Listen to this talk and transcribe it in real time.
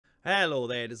Hello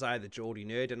there, it is I, the Geordie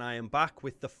Nerd, and I am back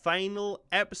with the final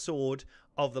episode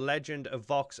of The Legend of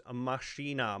Vox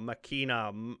Machina.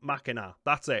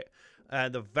 That's it.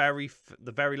 The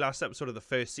very last episode of the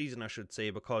first season, I should say,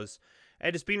 because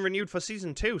it has been renewed for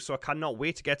season 2, so I cannot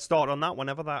wait to get started on that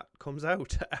whenever that comes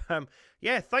out.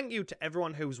 Yeah, thank you to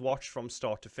everyone who's watched from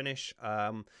start to finish.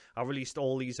 I released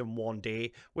all these in one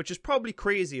day, which is probably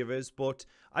crazy of us, but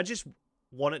I just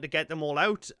wanted to get them all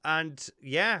out, and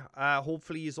yeah,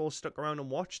 hopefully you've all stuck around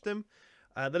and watched them.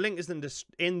 The link is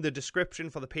in the description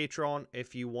for the Patreon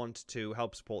if you want to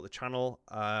help support the channel,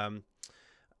 and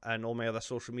all my other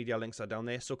social media links are down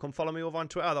there, so come follow me over on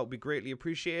Twitter. That would be greatly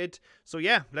appreciated. So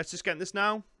yeah, let's just get in this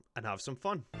now and have some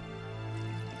fun.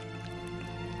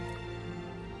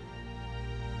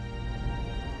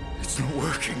 It's not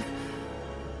working.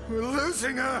 We're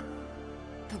losing her.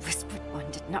 The Whispered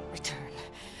One did not return.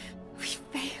 We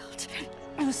failed.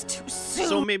 It was too soon.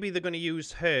 So maybe they're going to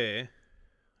use her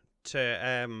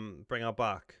to bring her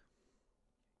back.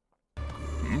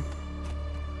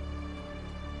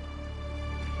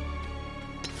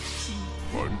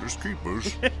 Finders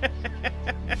keepers.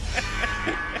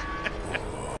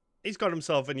 He's got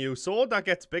himself a new sword that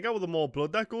gets bigger with the more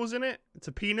blood that goes in it. It's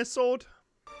a penis sword.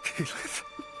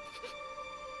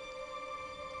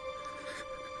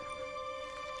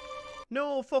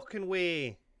 No fucking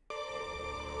way.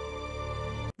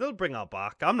 They'll bring her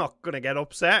back. I'm not going to get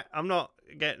upset. I'm not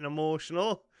getting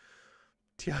emotional.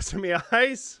 Tears in my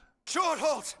eyes. Short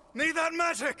halt! Need that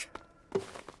magic!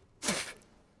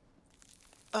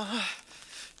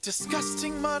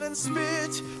 Disgusting mud and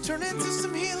spit turn into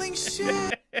some healing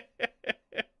shit.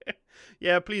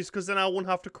 Yeah, please, because then I won't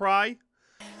have to cry.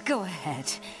 Go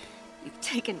ahead. You've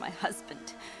taken my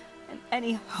husband, and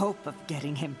any hope of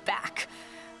getting him back.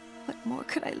 What more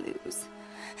could I lose?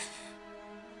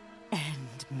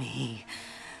 And me.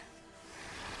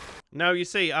 Now, you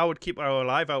see, I would keep her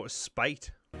alive out of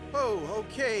spite. Oh,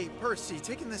 okay, Percy,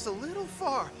 taking this a little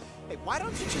far. Hey, why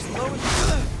don't you just lower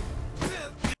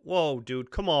Whoa,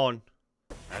 dude, come on.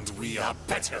 And we are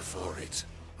better for it.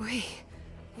 We?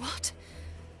 What?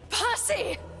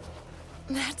 Percy!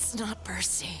 That's not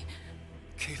Percy.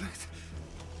 Kayla?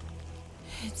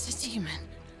 It's a demon.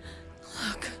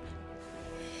 Look.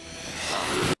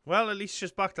 Well, at least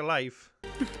she's back to life.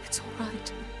 It's all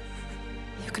right.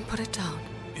 You can put it down.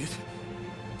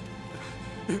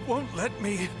 It won't let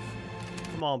me.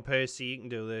 Come on, Percy, you can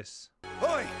do this.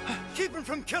 Oi! Keep him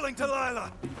from killing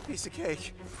Delilah! piece of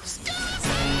cake?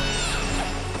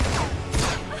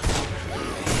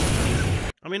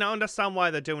 I mean, I understand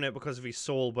why they're doing it because of his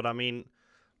soul, but I mean,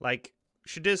 like,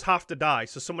 she does have to die,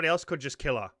 so somebody else could just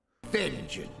kill her.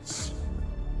 Vengeance.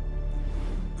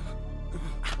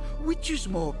 Which is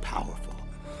more powerful?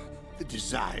 The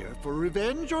desire for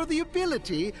revenge or the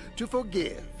ability to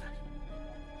forgive?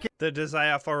 The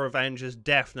desire for revenge is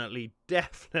definitely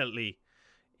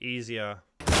easier.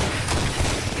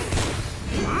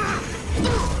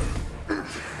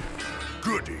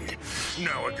 Goody.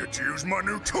 Now I get to use my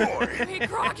new toy. Hey,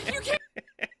 Croc, you can't.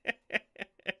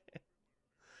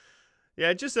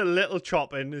 Yeah, just a little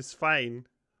chopping is fine.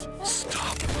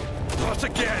 Stop. Not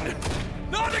again.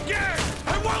 Not again!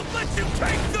 I won't let you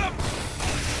take them!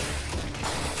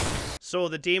 So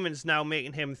the demon's now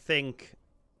making him think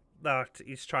that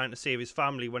he's trying to save his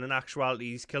family, when in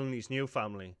actuality he's killing his new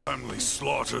family. Family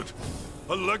slaughtered.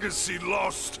 A legacy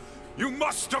lost. You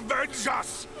must avenge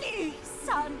us! Please,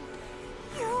 son.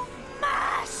 You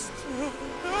must.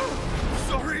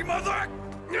 Sorry, Mother!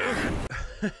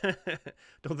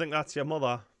 Don't think that's your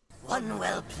mother. One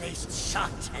well-placed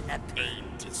shot and the pain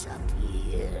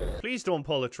disappears. Please don't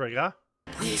pull the trigger.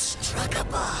 We struck a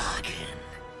bargain.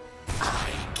 I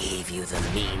gave you the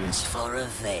means for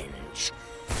revenge,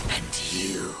 and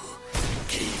you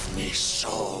gave me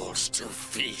souls to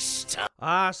feast on.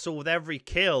 Ah, so with every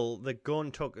kill, the gun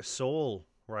took a soul.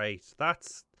 Right,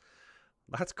 that's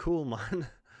cool, man.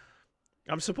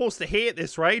 I'm supposed to hate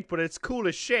this, right? But it's cool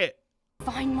as shit.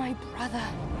 Find my brother.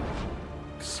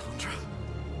 Sandra.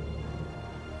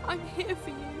 I'm here for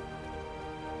you.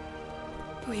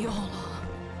 We all are.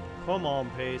 Come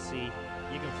on, Percy.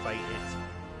 You can fight it.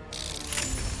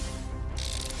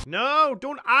 No,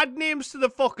 don't add names to the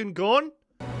fucking gun.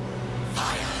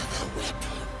 Fire the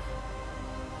weapon.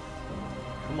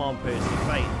 Come on, Percy,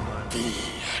 fight, man. Be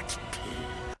at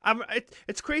peace.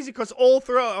 It's crazy because all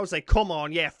throughout I was like, come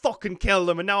on, yeah, fucking kill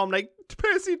them. And now I'm like,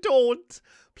 Percy, don't.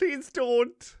 Please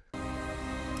don't.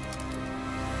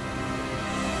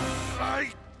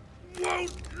 I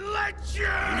won't let you!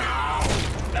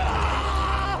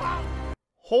 No!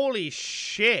 Holy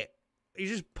shit. He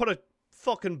just put a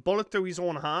fucking bullet through his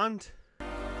own hand.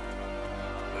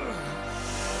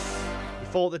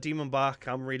 fought the demon back.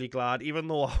 I'm really glad. Even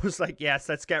though I was like, yes,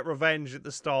 let's get revenge at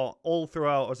the start. All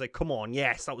throughout, I was like, come on,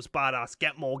 yes, that was badass.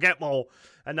 Get more, get more.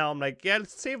 And now I'm like, yeah,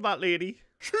 let's save that lady.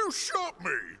 You shot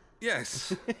me!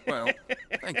 Yes. Well,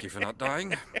 thank you for not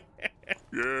dying.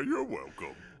 Yeah, you're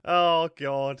welcome. Oh,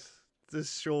 God.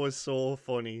 This show is so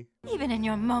funny. Even in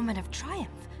your moment of triumph,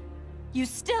 you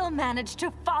still managed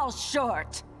to fall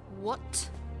short. What?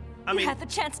 I mean, you had the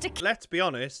chance to kill. Let's be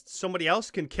honest, somebody else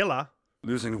can kill her.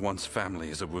 Losing one's family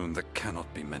is a wound that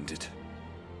cannot be mended.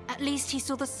 At least he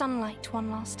saw the sunlight one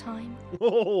last time.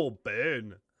 Oh,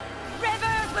 Bjørn.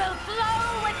 Rivers will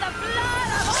flow with the blood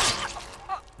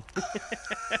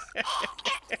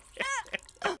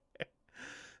of...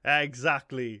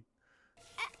 Exactly.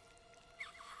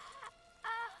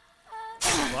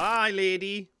 Bye,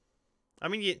 lady. I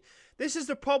mean, this is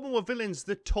the problem with villains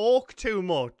that talk too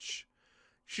much.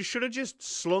 She should have just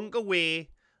slunk away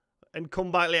and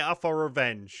come back later for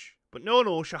revenge. But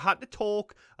no, she had to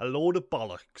talk a load of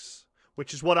bollocks,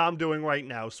 which is what I'm doing right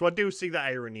now. So I do see the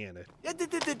irony in it.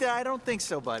 I don't think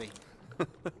so, buddy.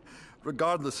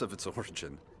 Regardless of its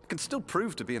origin, it can still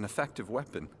prove to be an effective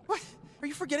weapon. What? Are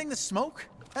you forgetting the smoke?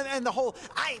 And the whole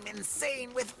 "I'm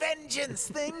insane with vengeance"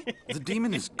 thing? The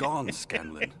demon is gone,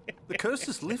 Scanlan. The curse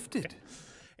is lifted.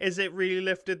 Is it really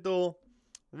lifted, though?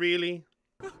 Really?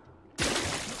 You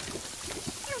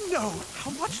know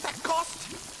how much that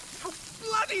cost? How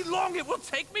bloody long it will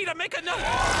take me to make a note!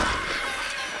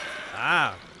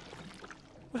 Ah.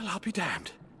 Well, I'll be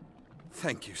damned.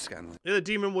 Thank you, Scanlan. The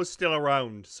demon was still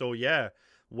around, so yeah.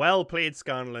 Well played,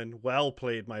 Scanlan. Well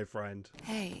played, my friend.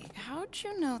 Hey, how'd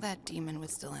you know that demon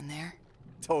was still in there?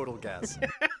 Total guess.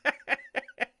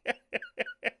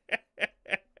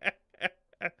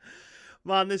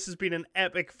 Man, this has been an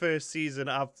epic first season.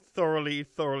 I've thoroughly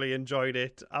enjoyed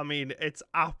it. I mean, it's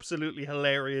absolutely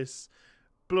hilarious.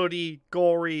 Bloody,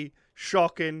 gory,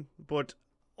 shocking, but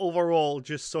overall,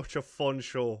 just such a fun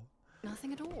show.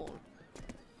 Nothing at all.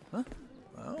 Huh?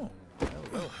 Oh.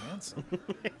 Hello, handsome.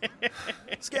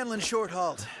 Scanlan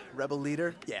Shorthalt, rebel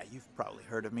leader. Yeah, you've probably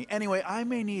heard of me. Anyway, I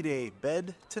may need a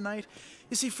bed tonight.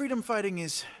 You see, freedom fighting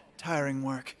is tiring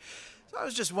work. So I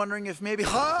was just wondering if maybe...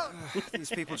 These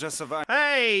people just survive.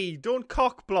 Hey, don't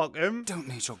cock block him. Don't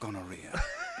need your gonorrhea.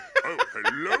 Oh,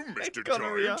 hello, Mr.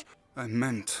 Giant. I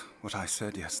meant what I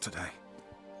said yesterday.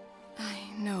 I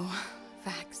know,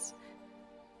 facts.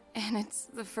 And it's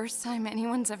the first time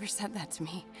anyone's ever said that to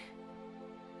me.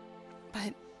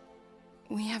 But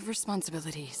we have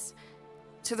responsibilities.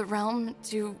 To the realm,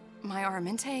 to my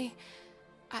Aramente.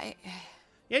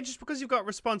 Yeah, just because you've got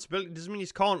responsibility doesn't mean you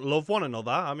can't love one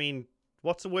another. I mean,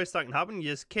 what's the worst that can happen?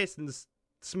 You just kiss and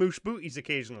smoosh booties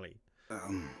occasionally.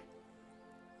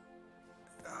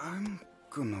 I'm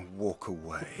gonna walk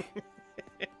away.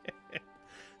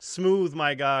 Smooth,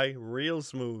 my guy. Real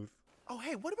smooth. Oh,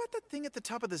 hey, what about that thing at the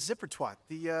top of the zipper twat?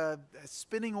 The,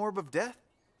 spinning orb of death?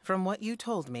 From what you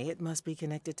told me, it must be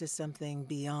connected to something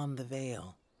beyond the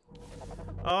veil.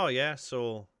 Oh, yeah,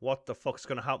 so what the fuck's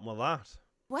gonna happen with that?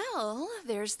 Well,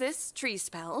 there's this tree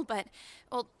spell, but,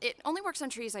 well, it only works on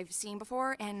trees I've seen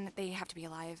before, and they have to be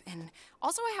alive, and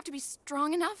also I have to be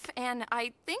strong enough, and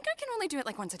I think I can only do it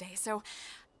like once a day, so,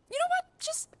 you know what?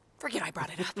 Just forget I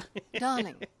brought it up.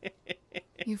 Darling,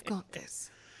 you've got this.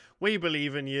 We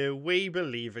believe in you. We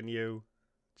believe in you.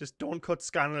 Just don't cut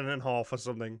Scanlan in half or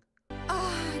something.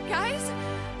 Guys,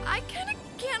 I kinda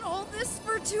can't hold this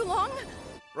for too long.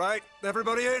 Right,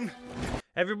 everybody in?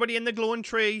 Everybody in the glowing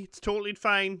tree. It's totally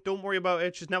fine. Don't worry about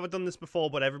it. She's never done this before,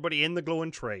 but everybody in the glowing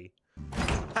tree.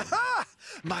 Ha-ha!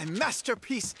 My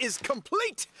masterpiece is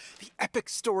complete! The epic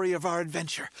story of our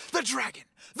adventure. The dragon,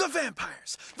 the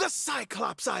vampires, the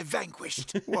Cyclops I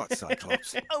vanquished. What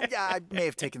Cyclops? Oh, yeah, I may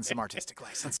have taken some artistic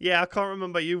license. Yeah, I can't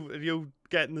remember you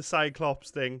getting the Cyclops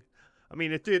thing. I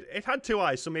mean, it had two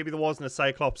eyes, so maybe there wasn't a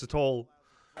Cyclops at all.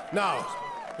 Now,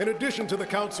 in addition to the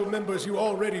council members you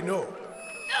already know,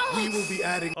 we will be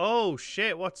adding... Oh,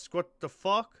 shit, what the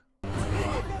fuck?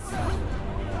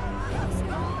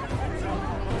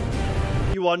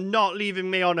 You are not leaving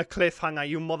me on a cliffhanger,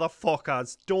 you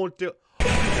motherfuckers. Don't do...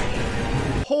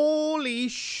 Holy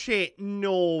shit,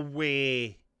 no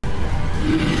way.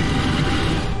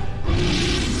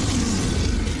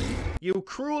 You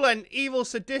cruel and evil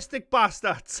sadistic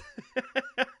bastards.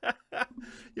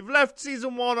 You've left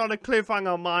season 1 on a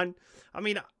cliffhanger, man. I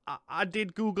mean, I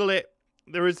did Google it.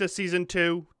 There is a season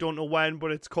 2. Don't know when,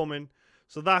 but it's coming.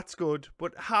 So that's good.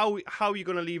 But how are you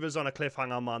going to leave us on a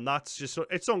cliffhanger, man? That's just...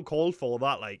 It's uncalled for,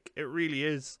 that, like. It really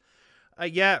is.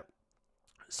 Yeah.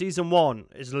 Season 1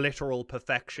 is literal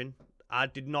perfection. I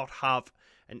did not have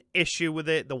an issue with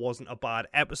it. There wasn't a bad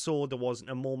episode. There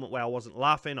wasn't a moment where I wasn't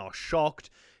laughing or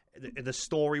shocked. The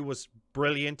story was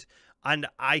brilliant. And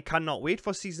I cannot wait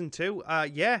for season 2.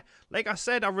 Yeah, like I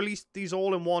said, I released these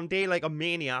all in one day like a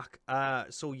maniac.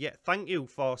 So yeah, thank you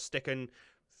for sticking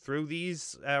through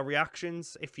these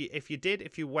reactions.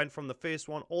 If you went from the first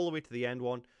one all the way to the end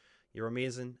one, you're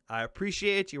amazing. I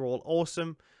appreciate it. You're all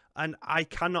awesome. And I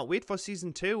cannot wait for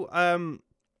season 2.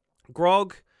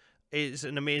 Grog is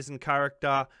an amazing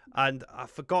character. And I've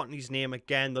forgotten his name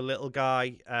again, the little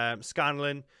guy.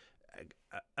 Scanlan.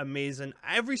 Amazing.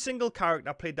 Every single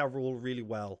character played that role really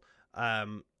well.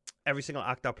 Every single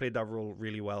actor played that role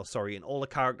really well, sorry, and all the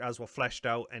characters were fleshed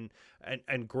out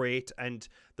and great, and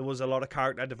there was a lot of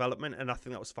character development, and I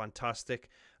think that was fantastic.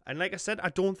 And like I said, I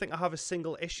don't think I have a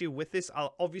single issue with this.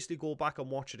 I'll obviously go back and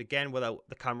watch it again without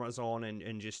the cameras on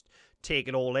and just take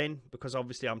it all in, because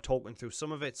obviously I'm talking through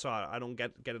some of it, so I don't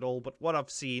get it all. But what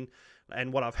I've seen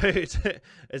and what I've heard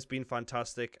has been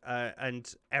fantastic.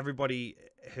 And everybody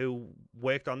who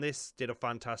worked on this did a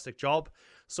fantastic job.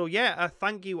 So yeah,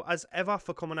 thank you as ever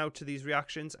for coming out to these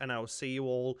reactions, and I'll see you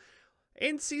all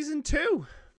in season 2.